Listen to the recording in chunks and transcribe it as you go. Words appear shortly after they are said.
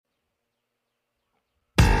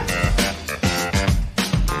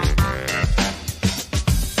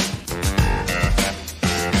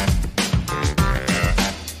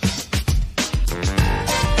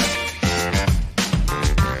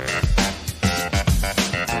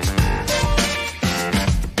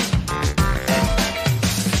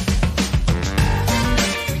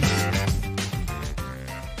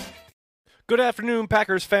afternoon,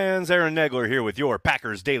 Packers fans. Aaron Negler here with your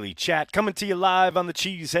Packers Daily Chat, coming to you live on the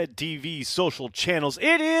Cheesehead TV social channels.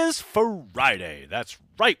 It is Friday. That's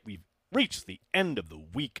right. We've reached the end of the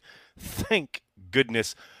week. Thank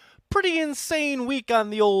goodness. Pretty insane week on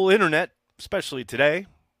the old internet, especially today.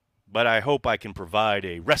 But I hope I can provide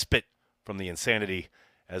a respite from the insanity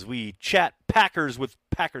as we chat Packers with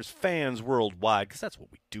Packers fans worldwide, because that's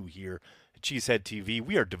what we do here at Cheesehead TV.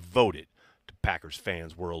 We are devoted to Packers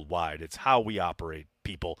fans worldwide. It's how we operate,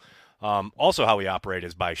 people. Also, how we operate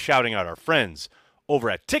is by shouting out our friends over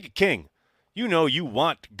at Ticket King. You know you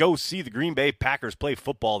want to go see the Green Bay Packers play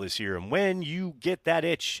football this year, and when you get that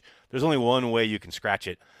itch, there's only one way you can scratch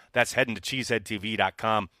it. That's heading to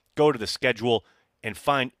cheeseheadtv.com, go to the schedule, and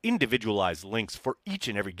find individualized links for each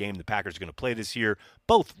and every game the Packers are going to play this year,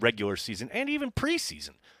 both regular season and even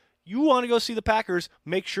preseason. You want to go see the Packers,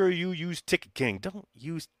 make sure you use Ticket King. Don't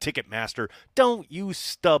use Ticketmaster. Don't use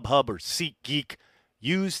StubHub or SeatGeek.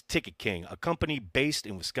 Use Ticket King, a company based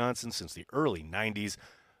in Wisconsin since the early 90s.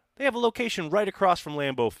 They have a location right across from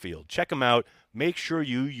Lambeau Field. Check them out. Make sure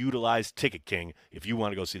you utilize Ticket King if you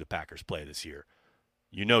want to go see the Packers play this year.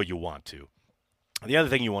 You know you want to. The other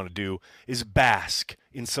thing you want to do is bask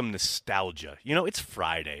in some nostalgia. You know, it's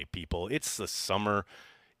Friday, people. It's the summer.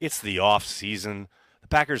 It's the off season. The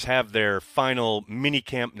Packers have their final mini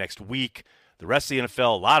camp next week. The rest of the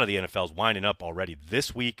NFL, a lot of the NFL is winding up already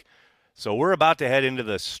this week. So we're about to head into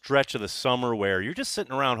the stretch of the summer where you're just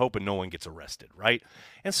sitting around hoping no one gets arrested, right?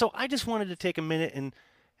 And so I just wanted to take a minute and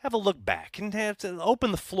have a look back and have to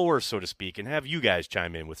open the floor, so to speak, and have you guys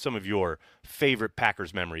chime in with some of your favorite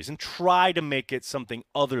Packers memories and try to make it something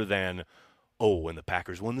other than, oh, when the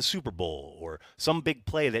Packers won the Super Bowl, or some big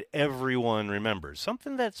play that everyone remembers,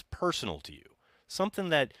 something that's personal to you, something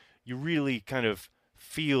that you really kind of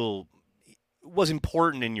feel was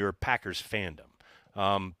important in your Packers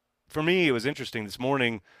fandom. For me, it was interesting this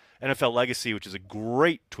morning. NFL Legacy, which is a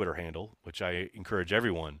great Twitter handle, which I encourage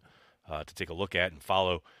everyone to take a look at and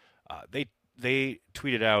follow. They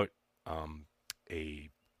tweeted out a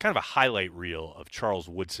kind of a highlight reel of Charles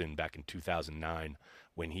Woodson back in 2009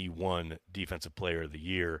 when he won Defensive Player of the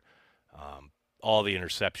Year. All the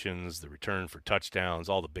interceptions, the return for touchdowns,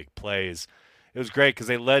 all the big plays. It was great because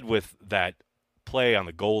they led with that play on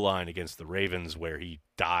the goal line against the Ravens where he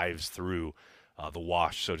dives through the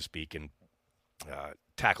wash, so to speak, and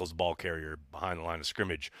tackles the ball carrier behind the line of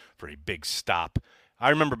scrimmage for a big stop. I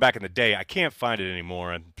remember back in the day, I can't find it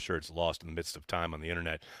anymore. I'm sure it's lost in the midst of time on the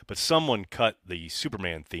internet, but someone cut the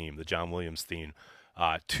Superman theme, the John Williams theme,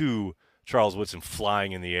 to Charles Woodson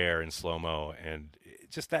flying in the air in slow-mo. And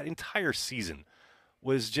just that entire season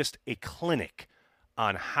was just a clinic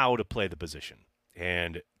on how to play the position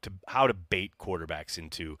and how to bait quarterbacks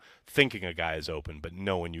into thinking a guy is open, but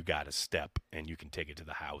knowing you got a step and you can take it to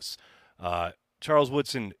the house. Charles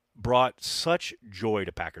Woodson brought such joy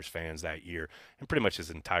to Packers fans that year and pretty much his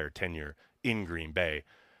entire tenure in Green Bay.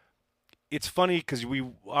 It's funny because we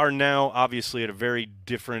are now obviously at a very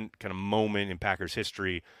different kind of moment in Packers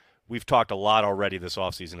history. We've talked a lot already this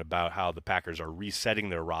offseason about how the Packers are resetting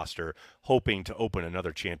their roster, hoping to open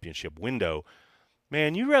another championship window.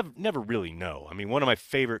 Man, you never really know. I mean, one of my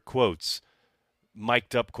favorite quotes,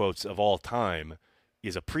 mic'd up quotes of all time,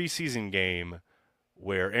 is a preseason game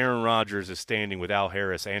where Aaron Rodgers is standing with Al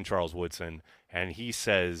Harris and Charles Woodson, and he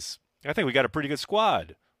says, I think we got a pretty good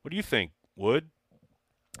squad. What do you think, Wood?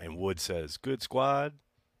 And Wood says, good squad?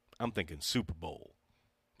 I'm thinking Super Bowl.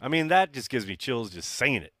 I mean, that just gives me chills just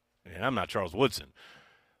saying it. And I'm not Charles Woodson.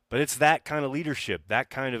 But it's that kind of leadership, that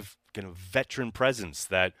kind of veteran presence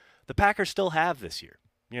that the Packers still have this year.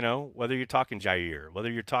 You know, whether you're talking Jair, whether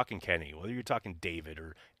you're talking Kenny, whether you're talking David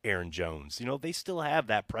or Aaron Jones, you know, they still have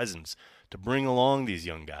that presence to bring along these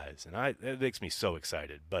young guys. And it makes me so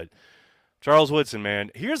excited. But Charles Woodson,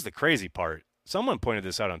 man, here's the crazy part. Someone pointed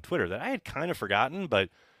this out on Twitter that I had kind of forgotten, but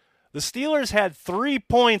the Steelers had 3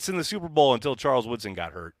 points in the Super Bowl until Charles Woodson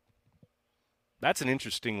got hurt. That's an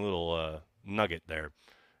interesting little nugget there.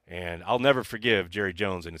 And I'll never forgive Jerry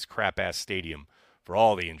Jones and his crap-ass stadium for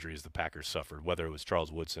all the injuries the Packers suffered, whether it was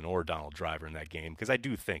Charles Woodson or Donald Driver in that game, because I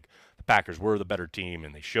do think the Packers were the better team,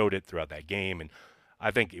 and they showed it throughout that game. And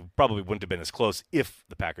I think it probably wouldn't have been as close if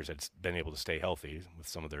the Packers had been able to stay healthy with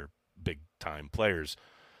some of their big-time players.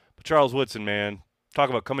 But Charles Woodson, man,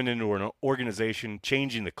 talk about coming into an organization,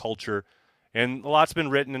 changing the culture. And a lot's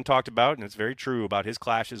been written and talked about, and it's very true about his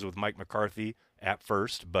clashes with Mike McCarthy at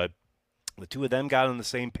first. But the two of them got on the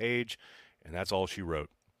same page, and that's all she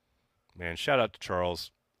wrote. Man, shout out to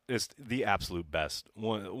Charles. It's the absolute best.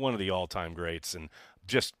 One of the all-time greats, and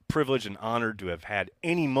just privileged and honored to have had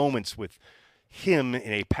any moments with him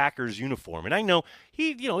in a Packers uniform. And I know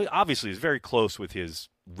he, obviously is very close with his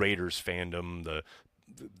Raiders fandom. The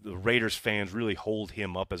Raiders fans really hold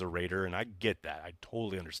him up as a Raider, and I get that. I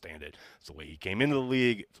totally understand it. It's the way he came into the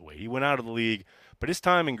league. It's the way he went out of the league. But his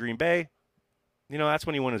time in Green Bay, that's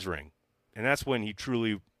when he won his ring. And that's when he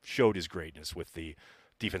truly showed his greatness with the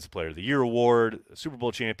Defensive Player of the Year award, the Super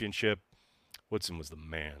Bowl championship. Woodson was the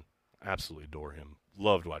man. Absolutely adore him.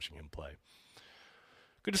 Loved watching him play.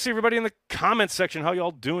 Good to see everybody in the comments section. How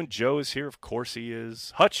y'all doing? Joe is here. Of course he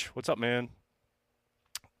is. Hutch, what's up, man?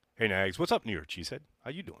 Hey, Nags. What's up, New York Cheesehead?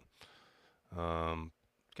 How you doing?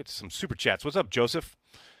 Get to some super chats. What's up, Joseph?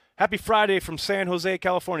 Happy Friday from San Jose,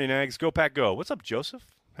 California, Nags. Go Pack Go. What's up, Joseph?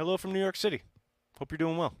 Hello from New York City. Hope you're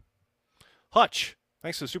doing well. Hutch,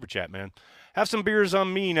 thanks for the super chat, man. Have some beers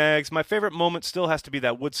on me, Nags. My favorite moment still has to be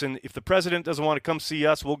that Woodson, if the president doesn't want to come see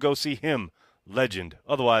us, we'll go see him. Legend.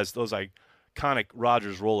 Otherwise, those iconic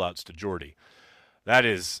Rodgers rollouts to Jordy. That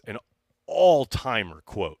is an all-timer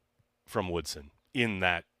quote from Woodson in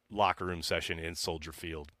that locker room session in Soldier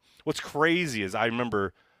Field. What's crazy is I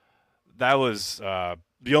remember that was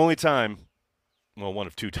the only time, well, one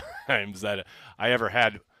of two times that I ever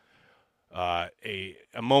had a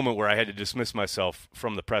moment where I had to dismiss myself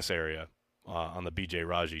from the press area on the B.J.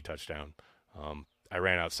 Raji touchdown. I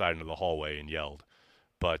ran outside into the hallway and yelled.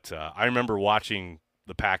 But I remember watching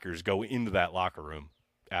the Packers go into that locker room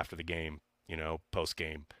after the game,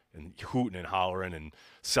 post-game, and hooting and hollering and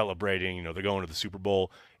celebrating. They're going to the Super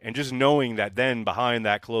Bowl. And just knowing that then behind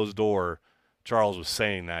that closed door, Charles was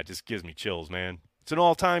saying that just gives me chills, man. It's an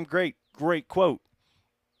all-time great quote.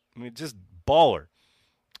 I mean, just baller.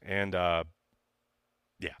 And,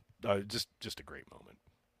 just a great moment.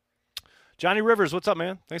 Johnny Rivers, what's up,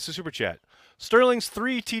 man? Thanks for Super Chat. Sterling's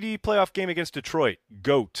 3 TD playoff game against Detroit.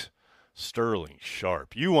 GOAT. Sterling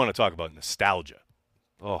Sharp. You want to talk about nostalgia.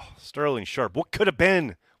 Oh, Sterling Sharp. What could have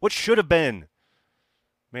been? What should have been?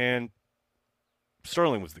 Man,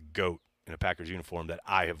 Sterling was the GOAT in a Packers uniform that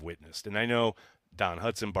I have witnessed. And I know Don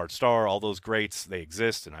Hudson, Bart Starr, all those greats, they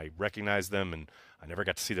exist, and I recognize them, and I never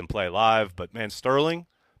got to see them play live. But, man, Sterling,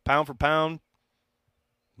 pound for pound,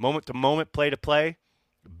 moment to moment, play to play,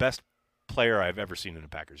 the best player I've ever seen in a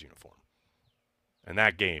Packers uniform. And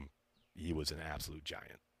that game, he was an absolute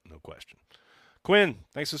giant, no question. Quinn,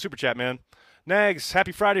 thanks for the Super Chat, man. Nags,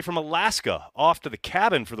 happy Friday from Alaska. Off to the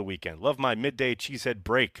cabin for the weekend. Love my midday cheesehead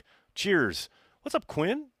break. Cheers. What's up,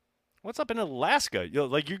 Quinn? What's up in Alaska? You're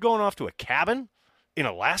going off to a cabin in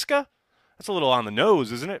Alaska? That's a little on the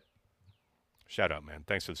nose, isn't it? Shout out, man.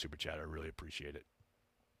 Thanks for the Super Chat. I really appreciate it.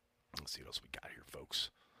 Let's see what else we got here,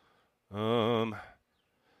 folks.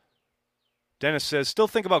 Dennis says, still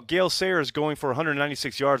think about Gale Sayers going for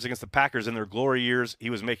 196 yards against the Packers in their glory years.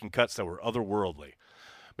 He was making cuts that were otherworldly.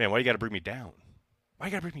 Man, why you got to bring me down? Why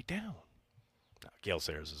you got to bring me down? No, Gale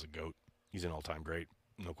Sayers is a GOAT. He's an all-time great.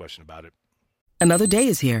 No question about it. Another day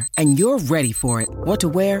is here, and you're ready for it. What to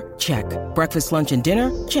wear? Check. Breakfast, lunch, and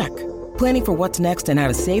dinner? Check. Planning for what's next and how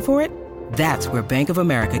to save for it? That's where Bank of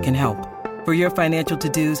America can help. For your financial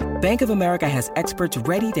to-dos, Bank of America has experts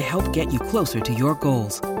ready to help get you closer to your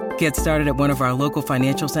goals. Get started at one of our local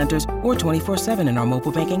financial centers or 24/7 in our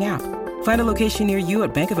mobile banking app. Find a location near you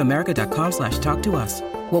at bankofamerica.com/talktous.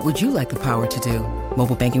 What would you like the power to do?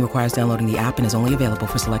 Mobile banking requires downloading the app and is only available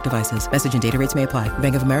for select devices. Message and data rates may apply.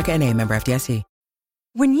 Bank of America N.A., member FDIC.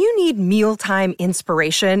 When you need mealtime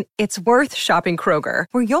inspiration, it's worth shopping Kroger,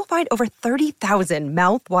 where you'll find over 30,000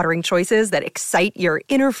 mouth-watering choices that excite your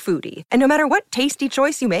inner foodie. And no matter what tasty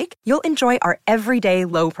choice you make, you'll enjoy our everyday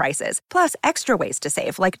low prices, plus extra ways to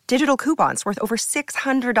save, like digital coupons worth over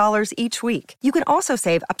 $600 each week. You can also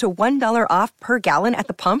save up to $1 off per gallon at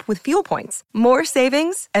the pump with fuel points. More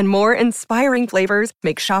savings and more inspiring flavors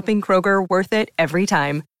make shopping Kroger worth it every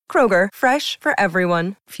time. Kroger, fresh for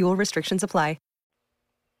everyone. Fuel restrictions apply.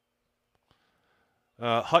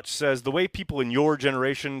 Hutch says, the way people in your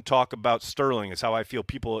generation talk about Sterling is how I feel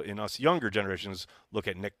people in us younger generations look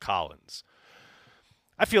at Nick Collins.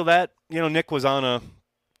 I feel that, Nick was on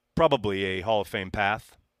probably a Hall of Fame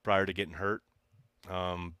path prior to getting hurt.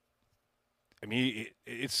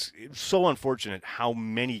 It's so unfortunate how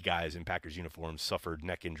many guys in Packers uniforms suffered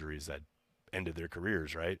neck injuries that ended their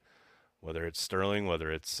careers, right? Whether it's Sterling,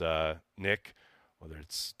 whether it's Nick, whether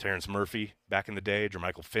it's Terrence Murphy back in the day,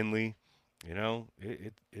 Jermichael Finley.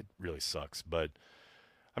 It really sucks. But,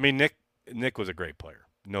 Nick was a great player.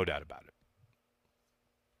 No doubt about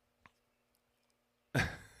it.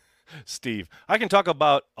 Steve, I can talk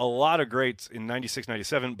about a lot of greats in 96,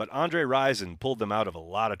 97, but Andre Rison pulled them out of a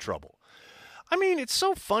lot of trouble. It's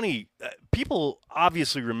so funny. People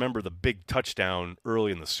obviously remember the big touchdown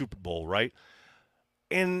early in the Super Bowl, right?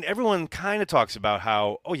 And everyone kind of talks about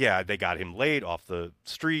how, oh, yeah, they got him laid off the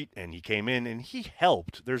street and he came in and he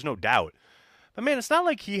helped. There's no doubt. But, man, it's not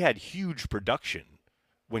like he had huge production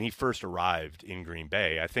when he first arrived in Green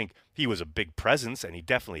Bay. I think he was a big presence and he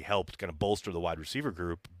definitely helped kind of bolster the wide receiver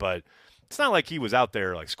group. But it's not like he was out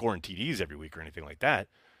there like scoring TDs every week or anything like that.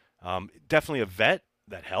 Definitely a vet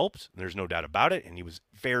that helped. There's no doubt about it. And he was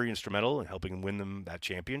very instrumental in helping win them that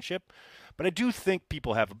championship. But I do think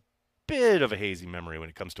people have a bit of a hazy memory when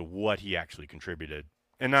it comes to what he actually contributed.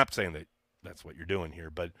 And not saying that that's what you're doing here,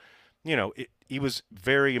 but, he was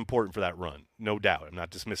very important for that run, no doubt. I'm not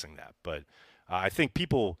dismissing that. But I think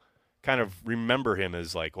people kind of remember him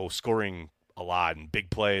as like, scoring a lot and big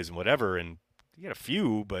plays and whatever. And he had a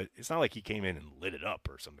few, but it's not like he came in and lit it up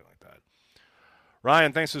or something like that.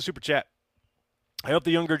 Ryan, thanks for the super chat. I hope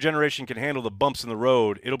the younger generation can handle the bumps in the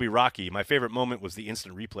road. It'll be rocky. My favorite moment was the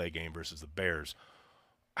instant replay game versus the Bears.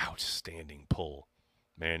 Outstanding pull.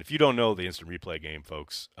 Man, if you don't know the instant replay game,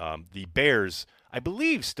 folks, the Bears, I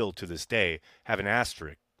believe still to this day, have an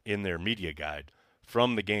asterisk in their media guide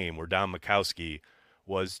from the game where Don Majkowski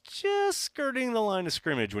was just skirting the line of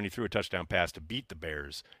scrimmage when he threw a touchdown pass to beat the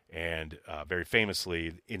Bears. And very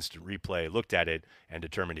famously, instant replay looked at it and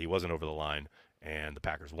determined he wasn't over the line, and the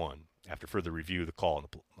Packers won. After further review, the call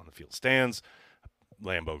on the field stands.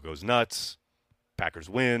 Lambeau goes nuts. Packers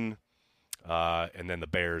win. And then the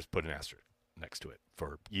Bears put an asterisk next to it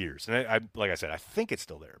for years. And I like I said, I think it's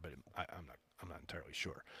still there, but I'm not entirely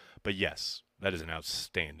sure. But yes, that is an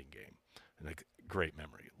outstanding game and a great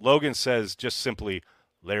memory. Logan says just simply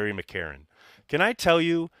Larry McCarron. Can I tell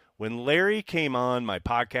you, when Larry came on my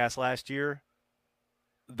podcast last year,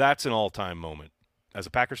 that's an all-time moment. As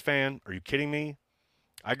a Packers fan, are you kidding me?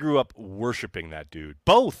 I grew up worshiping that dude,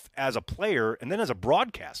 both as a player and then as a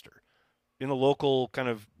broadcaster in the local kind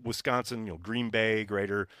of Wisconsin, Green Bay,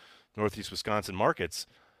 greater Northeast Wisconsin markets.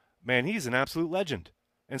 Man, he's an absolute legend.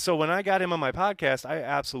 And so when I got him on my podcast, I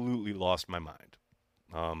absolutely lost my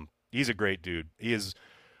mind. He's a great dude. He is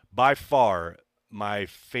by far my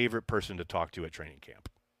favorite person to talk to at training camp.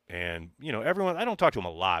 And, everyone, I don't talk to him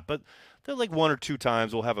a lot, but they're like one or two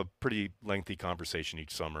times we'll have a pretty lengthy conversation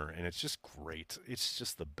each summer, and it's just great. It's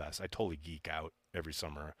just the best. I totally geek out every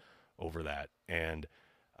summer over that. And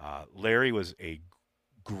Larry was a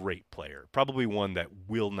great player, probably one that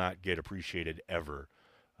will not get appreciated ever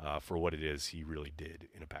for what it is he really did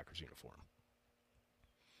in a Packers uniform.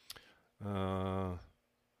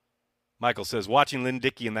 Michael says, watching Lynn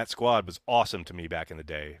Dickey and that squad was awesome to me back in the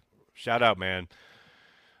day. Shout out, man.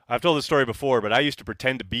 I've told this story before, but I used to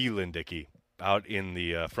pretend to be Lynn Dickey out in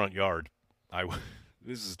the front yard.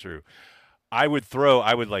 This is true. I'd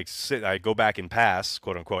go back and pass,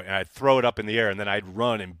 quote unquote, and I'd throw it up in the air, and then I'd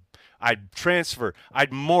run and I'd transfer,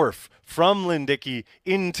 I'd morph from Lynn Dickey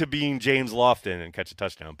into being James Lofton and catch a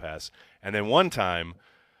touchdown pass. And then one time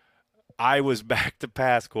I was back to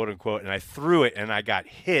pass, quote unquote, and I threw it and I got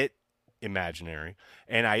hit, imaginary,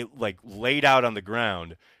 and I laid out on the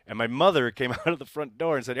ground, and my mother came out of the front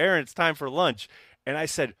door and said, Aaron, it's time for lunch. And I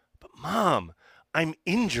said, but Mom, I'm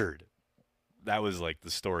injured. That was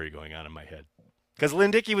the story going on in my head. Because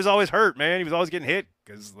Lynn Dickey was always hurt, man. He was always getting hit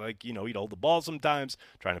because, he'd hold the ball sometimes,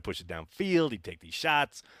 trying to push it downfield. He'd take these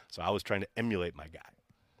shots. So I was trying to emulate my guy.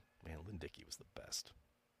 Man, Lynn Dickey was the best.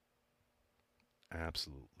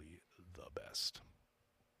 Absolutely the best.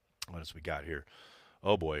 What else we got here?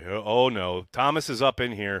 Oh, boy. Oh, no. Thomas is up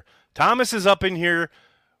in here. Thomas is up in here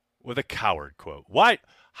with a Coward quote. Why?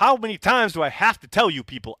 How many times do I have to tell you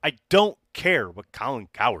people I don't care what Colin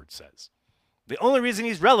Coward says? The only reason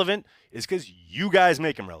he's relevant is because you guys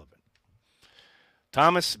make him relevant.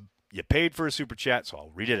 Thomas, you paid for a super chat, so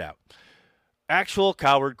I'll read it out. Actual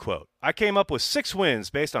Coward quote. I came up with 6 wins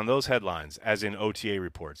based on those headlines, as in OTA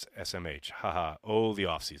reports, SMH. Haha. Oh, the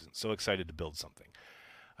offseason. So excited to build something.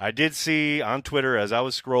 I did see on Twitter as I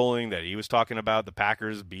was scrolling that he was talking about the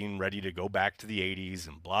Packers being ready to go back to the 80s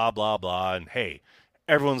and blah, blah, blah. And hey,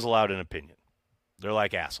 everyone's allowed an opinion. They're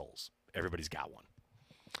like assholes. Everybody's got one.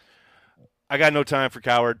 I got no time for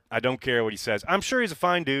Coward. I don't care what he says. I'm sure he's a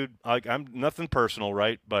fine dude. I'm nothing personal,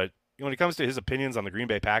 right? But when it comes to his opinions on the Green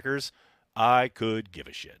Bay Packers, I could give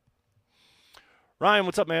a shit. Ryan,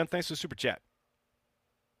 what's up, man? Thanks for the super chat.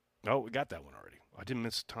 Oh, we got that one already. I didn't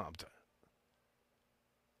miss Tom.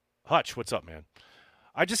 Hutch, what's up, man?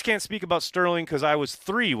 I just can't speak about Sterling because I was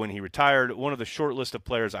 3 when he retired, one of the short list of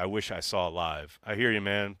players I wish I saw live. I hear you,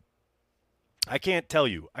 man. I can't tell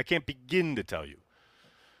you. I can't begin to tell you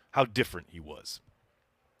how different he was,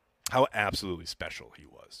 how absolutely special he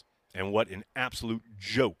was, and what an absolute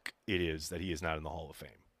joke it is that he is not in the Hall of Fame.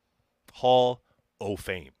 Hall of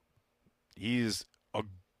Fame. He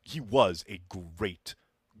was a great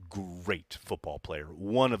great football player,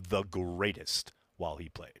 one of the greatest while he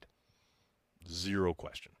played. Zero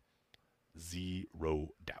question. Zero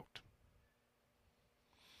doubt.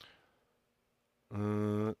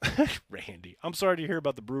 Randy, I'm sorry to hear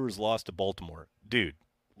about the Brewers' loss to Baltimore. Dude,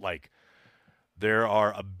 there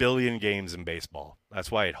are a billion games in baseball.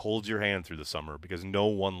 That's why it holds your hand through the summer, because no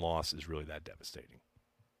one loss is really that devastating.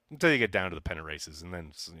 Until you get down to the pennant races, and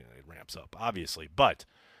then it ramps up, obviously. But,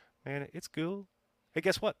 man, it's cool. Hey,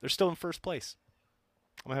 guess what? They're still in first place.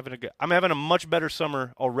 I'm having a much better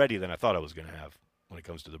summer already than I thought I was going to have when it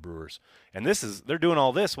comes to the Brewers. And they're doing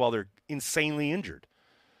all this while they're insanely injured.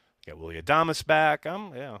 Got Willie Adames back.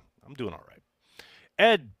 I'm doing all right.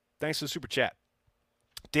 Ed, thanks for the super chat.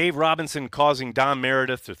 Dave Robinson causing Don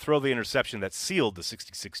Meredith to throw the interception that sealed the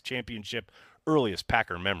 '66 championship, earliest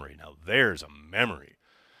Packer memory. Now there's a memory.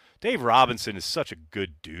 Dave Robinson is such a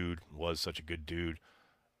good dude, was such a good dude.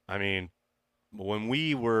 I mean, when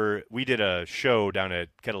we did a show down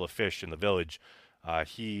at Kettle of Fish in the Village,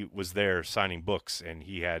 he was there signing books, and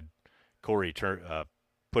he had Corey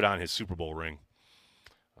put on his Super Bowl ring.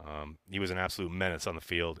 He was an absolute menace on the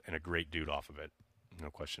field and a great dude off of it. No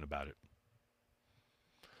question about it.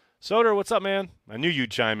 Soder, what's up, man? I knew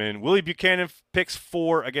you'd chime in. Willie Buchanan picks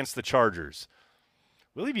 4 against the Chargers.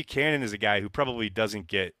 Willie Buchanan is a guy who probably doesn't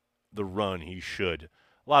get the run he should.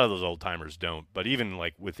 A lot of those old-timers don't, but even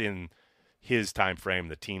within his time frame,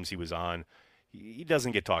 the teams he was on, he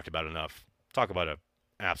doesn't get talked about enough. Talk about an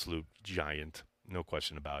absolute giant. No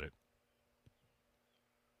question about it.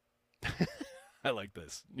 I like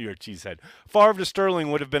this. New York Cheesehead. Favre to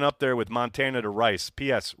Sterling would have been up there with Montana to Rice.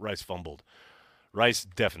 P.S. Rice fumbled. Rice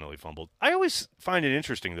definitely fumbled. I always find it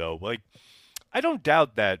interesting, though. I don't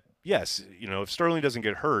doubt that, yes, if Sterling doesn't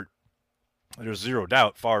get hurt, there's zero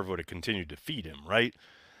doubt Favre would have continued to feed him, right?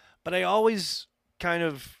 But I always kind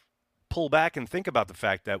of pull back and think about the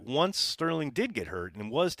fact that once Sterling did get hurt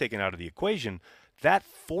and was taken out of the equation, that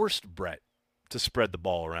forced Brett to spread the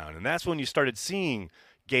ball around. And that's when you started seeing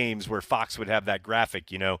games where Fox would have that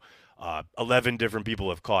graphic, 11 different people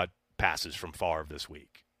have caught passes from Favre this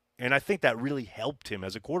week. And I think that really helped him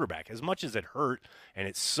as a quarterback. As much as it hurt and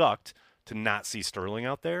it sucked to not see Sterling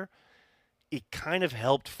out there, it kind of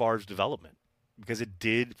helped Favre's development because it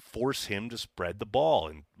did force him to spread the ball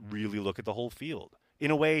and really look at the whole field.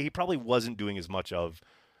 In a way, he probably wasn't doing as much of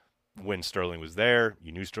when Sterling was there.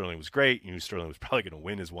 You knew Sterling was great. You knew Sterling was probably going to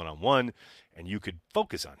win his one-on-one, and you could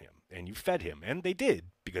focus on him, and you fed him. And they did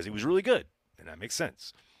because he was really good, and that makes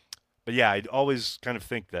sense. But, yeah, I'd always kind of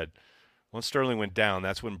think that once Sterling went down,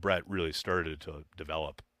 that's when Brett really started to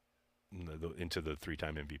develop into the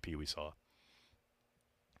 3-time MVP we saw.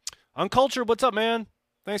 Uncultured, what's up, man?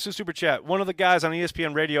 Thanks for the super chat. One of the guys on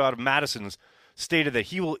ESPN radio out of Madison's stated that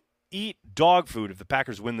he will eat dog food if the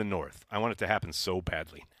Packers win the North. I want it to happen so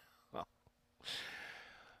badly. Well,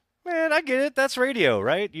 man, I get it. That's radio,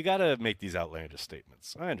 right? You got to make these outlandish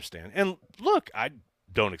statements. I understand. And look, I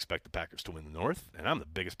don't expect the Packers to win the North, and I'm the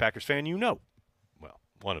biggest Packers fan you know. Well,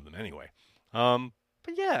 one of them anyway.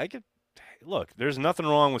 But yeah, look, there's nothing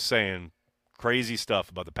wrong with saying crazy stuff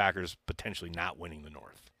about the Packers potentially not winning the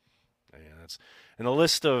North. And the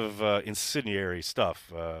list of incendiary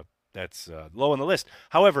stuff, that's low on the list.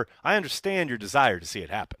 However, I understand your desire to see it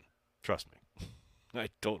happen. Trust me. I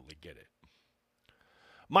totally get it.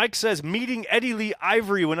 Mike says, meeting Eddie Lee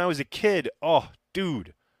Ivory when I was a kid. Oh,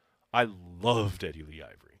 dude, I loved Eddie Lee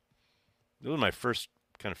Ivory. He was my first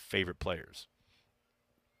kind of favorite players.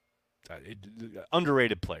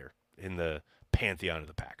 Underrated player in the pantheon of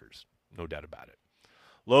the Packers. No doubt about it.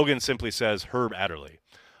 Logan simply says, Herb Adderley.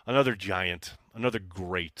 Another giant, another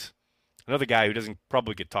great, another guy who doesn't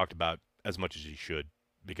probably get talked about as much as he should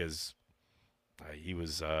because he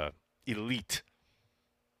was elite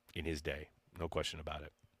in his day. No question about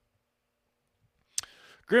it.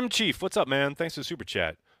 Grim Chief, what's up, man? Thanks for the super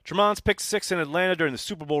chat. Tremont's pick 6 in Atlanta during the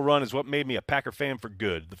Super Bowl run is what made me a Packer fan for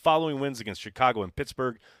good. The following wins against Chicago and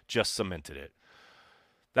Pittsburgh just cemented it.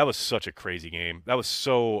 That was such a crazy game. That was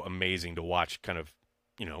so amazing to watch kind of,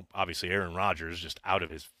 obviously Aaron Rodgers just out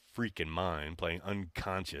of his freaking mind playing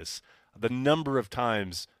unconscious. The number of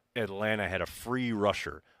times Atlanta had a free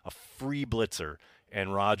rusher, a free blitzer,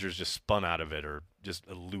 and Rodgers just spun out of it or just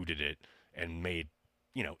eluded it and made,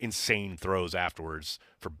 insane throws afterwards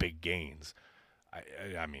for big gains.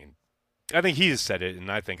 I mean, I think he's said it,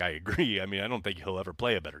 and I think I agree. I mean, I don't think he'll ever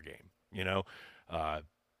play a better game,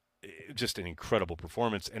 just an incredible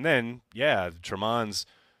performance. And then, Tremont's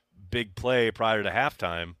big play prior to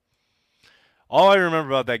halftime. All I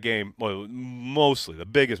remember about that game, well, mostly the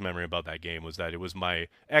biggest memory about that game was that it was my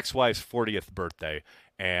ex-wife's 40th birthday,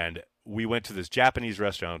 and we went to this Japanese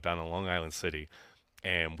restaurant down in Long Island City,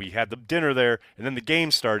 And we had the dinner there, and then the game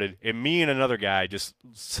started, and me and another guy just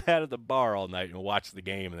sat at the bar all night and watched the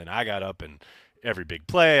game. And then I got up, and every big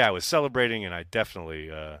play I was celebrating, and I definitely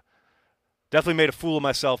made a fool of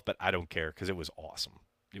myself, but I don't care because it was awesome.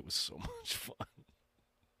 It was so much fun.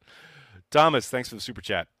 Thomas, thanks for the super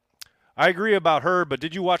chat. I agree about her, but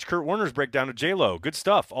did you watch Kurt Warner's breakdown of J-Lo? Good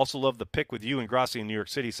stuff. Also love the pick with you and Grassi in New York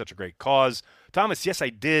City. Such a great cause. Thomas, yes, I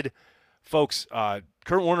did. Folks,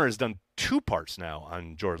 Kurt Warner has done 2 parts now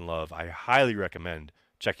on Jordan Love. I highly recommend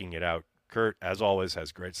checking it out. Kurt, as always,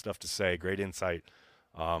 has great stuff to say, great insight.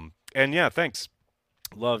 And, yeah, thanks.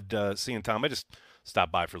 Loved seeing Tom. I just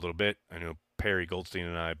stopped by for a little bit. I know Perry Goldstein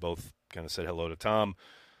and I both kind of said hello to Tom.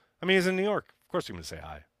 I mean, he's in New York. Of course I'm going to say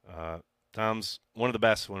hi. Tom's one of the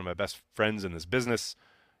best, one of my best friends in this business.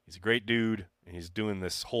 He's a great dude, and he's doing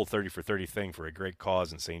this whole 30 for 30 thing for a great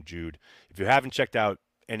cause in St. Jude. If you haven't checked out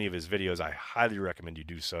any of his videos, I highly recommend you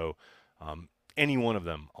do so. Any one of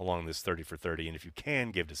them along this 30 for 30, and if you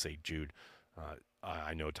can give to St. Jude,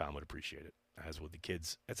 I know Tom would appreciate it, as would the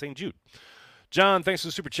kids at St. Jude. John, thanks for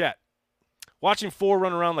the super chat. Watching 4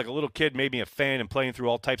 run around like a little kid made me a fan, and playing through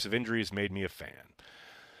all types of injuries made me a fan.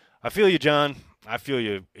 I feel you, John. I feel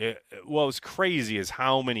you. What was crazy is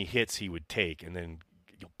how many hits he would take and then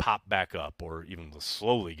pop back up, or even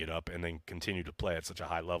slowly get up and then continue to play at such a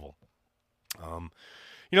high level.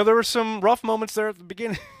 There were some rough moments there at the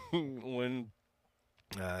beginning when,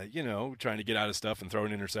 trying to get out of stuff and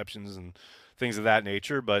throwing interceptions and things of that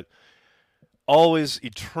nature, but always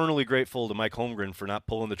eternally grateful to Mike Holmgren for not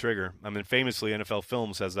pulling the trigger. I mean, famously, NFL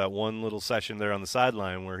Films has that one little session there on the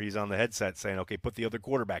sideline where he's on the headset saying, okay, put the other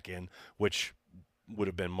quarterback in, which would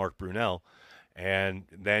have been Mark Brunell. And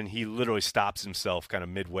then he literally stops himself kind of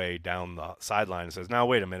midway down the sideline and says, now,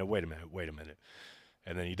 wait a minute.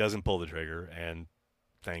 And then he doesn't pull the trigger, and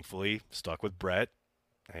thankfully stuck with Brett,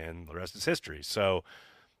 and the rest is history. So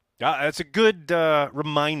it's a good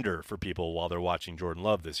reminder for people while they're watching Jordan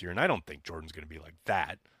Love this year. And I don't think Jordan's going to be like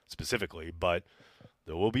that specifically, but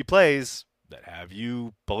there will be plays that have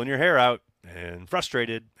you pulling your hair out and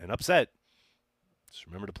frustrated and upset. Just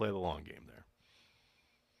remember to play the long game there.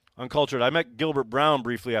 Uncultured, I met Gilbert Brown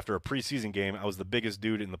briefly after a preseason game. I was the biggest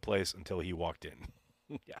dude in the place until he walked in.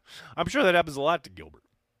 Yeah, I'm sure that happens a lot to Gilbert.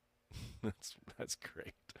 That's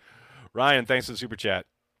great. Ryan, thanks for the super chat.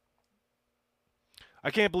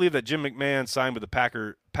 I can't believe that Jim McMahon signed with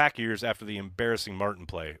the Packers after the embarrassing Martin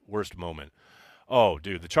play. Worst moment. Oh,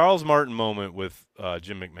 dude, the Charles Martin moment with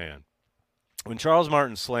Jim McMahon. When Charles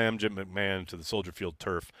Martin slammed Jim McMahon to the Soldier Field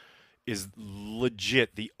turf is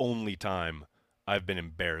legit the only time I've been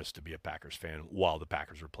embarrassed to be a Packers fan while the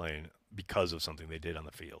Packers were playing because of something they did on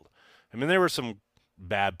the field. I mean, there were some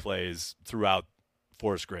bad plays throughout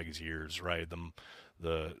Forrest Gregg's years, right?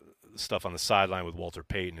 The stuff on the sideline with Walter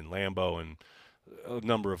Payton and Lambeau and a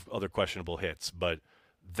number of other questionable hits. But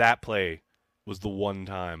that play was the one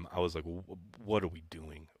time I was like, what are we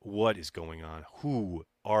doing? What is going on? Who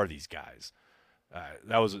are these guys?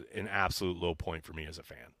 That was an absolute low point for me as a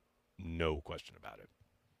fan. No question about it.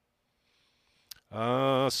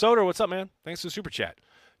 Soder, what's up, man? Thanks for the super chat.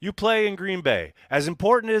 You play in Green Bay. As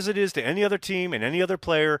important as it is to any other team and any other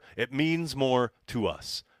player, it means more to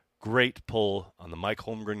us. Great pull on the Mike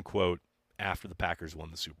Holmgren quote after the Packers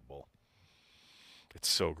won the Super Bowl. It's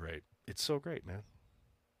so great. It's so great, man.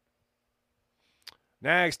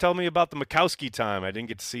 Nags, tell me about the Mikowski time. I didn't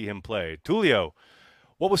get to see him play. Tulio,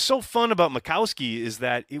 what was so fun about Mikowski is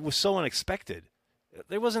that it was so unexpected.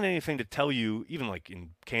 There wasn't anything to tell you, even like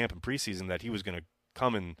in camp and preseason, that he was going to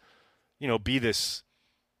come and, be this,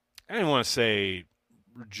 I didn't want to say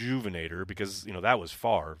rejuvenator because, that was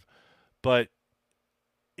Favre, but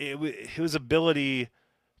his ability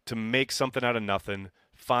to make something out of nothing,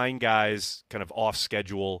 find guys kind of off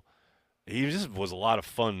schedule. He just was a lot of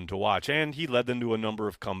fun to watch, and he led them to a number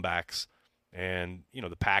of comebacks. And,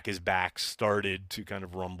 the Pack is back started to kind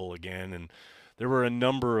of rumble again, and there were a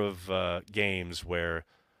number of games where,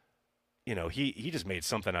 he just made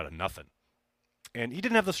something out of nothing. And he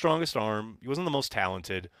didn't have the strongest arm. He wasn't the most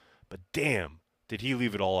talented, but damn, did he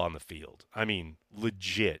leave it all on the field. I mean,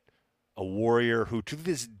 legit. A warrior who, to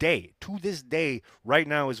this day, right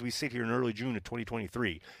now as we sit here in early June of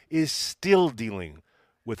 2023, is still dealing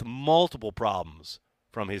with multiple problems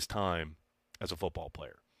from his time as a football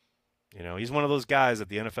player. He's one of those guys that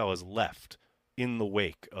the NFL has left in the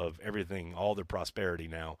wake of everything, all their prosperity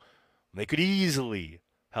now. They could easily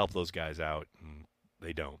help those guys out, and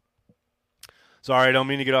they don't. Sorry, I don't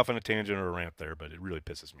mean to get off on a tangent or a rant there, but it really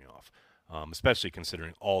pisses me off, especially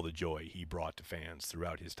considering all the joy he brought to fans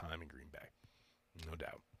throughout his time in Green Bay. No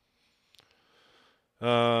doubt.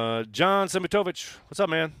 John Simitovich, what's up,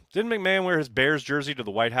 man? Didn't McMahon wear his Bears jersey to the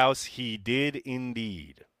White House? He did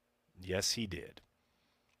indeed. Yes, he did.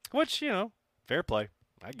 Which, fair play.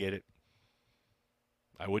 I get it.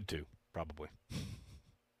 I would too, probably.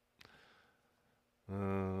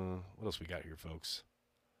 What else we got here, folks?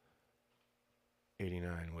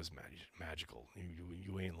 89 was magical.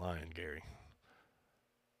 You ain't lying, Gary.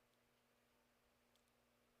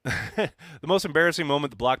 The most embarrassing moment,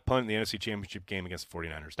 the block punt in the NFC Championship game against the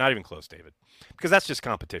 49ers. Not even close, David. Because that's just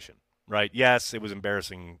competition, right? Yes, it was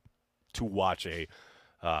embarrassing to watch a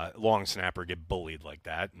long snapper get bullied like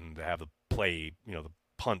that, and to have the play, the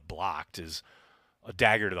punt blocked is a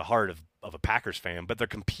dagger to the heart of a Packers fan, but they're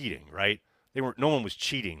competing, right? No one was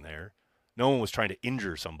cheating there. No one was trying to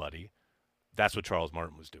injure somebody. That's what Charles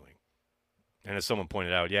Martin was doing. And as someone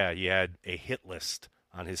pointed out, yeah, he had a hit list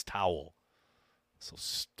on his towel. So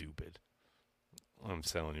stupid. I'm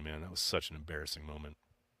telling you, man, that was such an embarrassing moment.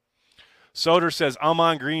 Soder says,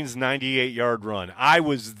 Ahman Green's 98-yard run. I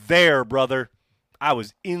was there, brother. I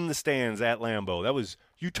was in the stands at Lambeau.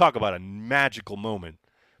 You talk about a magical moment.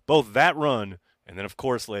 Both that run and then, of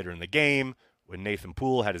course, later in the game when Nathan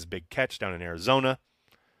Poole had his big catch down in Arizona.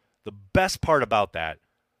 The best part about that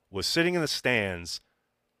was sitting in the stands.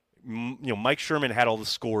 Mike Sherman had all the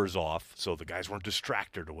scores off, so the guys weren't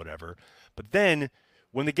distracted or whatever. But then,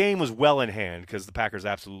 when the game was well in hand, because the Packers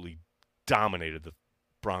absolutely dominated the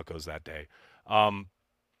Broncos that day,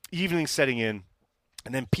 evening setting in,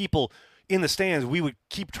 and then people in the stands, we would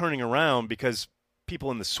keep turning around because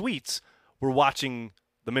people in the suites were watching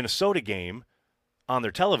the Minnesota game on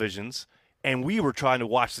their televisions, and we were trying to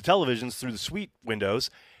watch the televisions through the suite windows.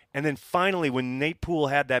 And then finally, when Nate Poole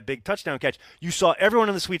had that big touchdown catch, you saw everyone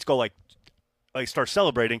in the suites go like start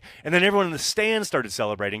celebrating, and then everyone in the stands started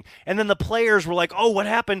celebrating, and then the players were like, oh, what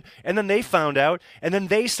happened? And then they found out, and then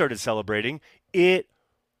they started celebrating. It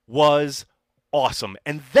was awesome.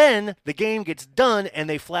 And then the game gets done, and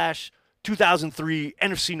they flash 2003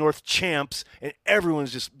 NFC North champs, and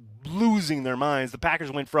everyone's just losing their minds. The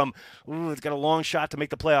Packers went from, it's got a long shot to make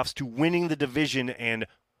the playoffs, to winning the division and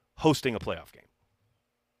hosting a playoff game.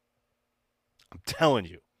 I'm telling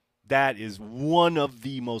you, that is one of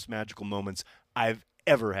the most magical moments I've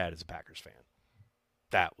ever had as a Packers fan.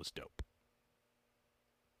 That was dope.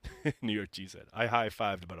 New York G said, I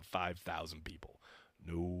high-fived about 5,000 people.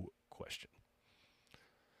 No question.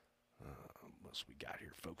 What else we got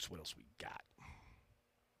here, folks? What else we got?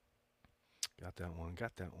 Got that one.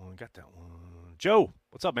 Joe,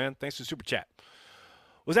 what's up, man? Thanks for the super chat.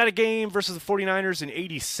 Was that a game versus the 49ers in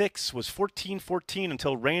 86? Was 14-14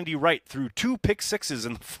 until Randy Wright threw 2 pick sixes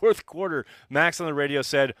in the fourth quarter. Max on the radio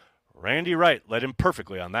said, Randy Wright led him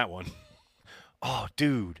perfectly on that one. Oh,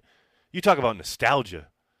 dude. You talk about nostalgia.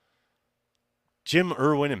 Jim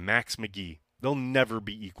Irwin and Max McGee. They'll never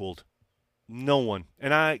be equaled. No one.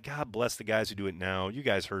 And God bless the guys who do it now. You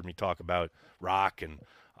guys heard me talk about Rock and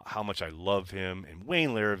how much I love him. And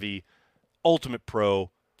Wayne Larrivee, ultimate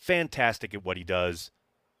pro, fantastic at what he does.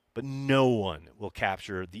 But no one will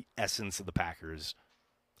capture the essence of the Packers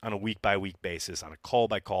on a week-by-week basis, on a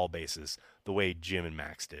call-by-call basis, the way Jim and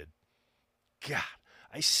Max did. God,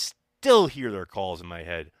 I still hear their calls in my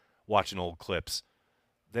head watching old clips.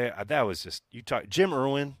 That was just, Jim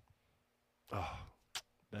Irwin,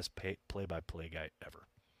 best play-by-play guy ever.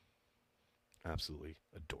 Absolutely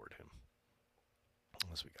adored him. What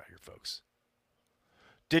else we got here, folks?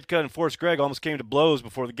 Ditka and Forrest Gregg almost came to blows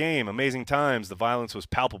before the game. Amazing times. The violence was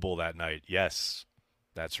palpable that night. Yes,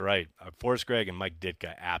 that's right. Forrest Gregg and Mike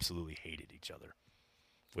Ditka absolutely hated each other,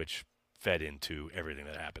 which fed into everything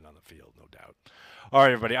that happened on the field, no doubt. All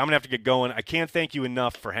right, everybody, I'm going to have to get going. I can't thank you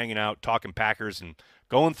enough for hanging out, talking Packers, and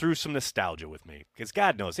going through some nostalgia with me. Because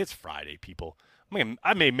God knows, it's Friday, people.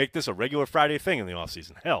 I may make this a regular Friday thing in the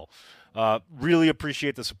offseason. Hell, really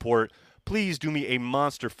appreciate the support. Please do me a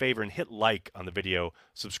monster favor and hit like on the video,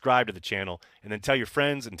 subscribe to the channel, and then tell your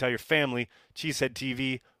friends and tell your family, Cheesehead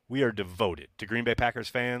TV, we are devoted to Green Bay Packers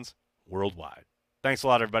fans worldwide. Thanks a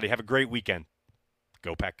lot, everybody. Have a great weekend.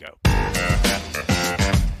 Go Pack Go.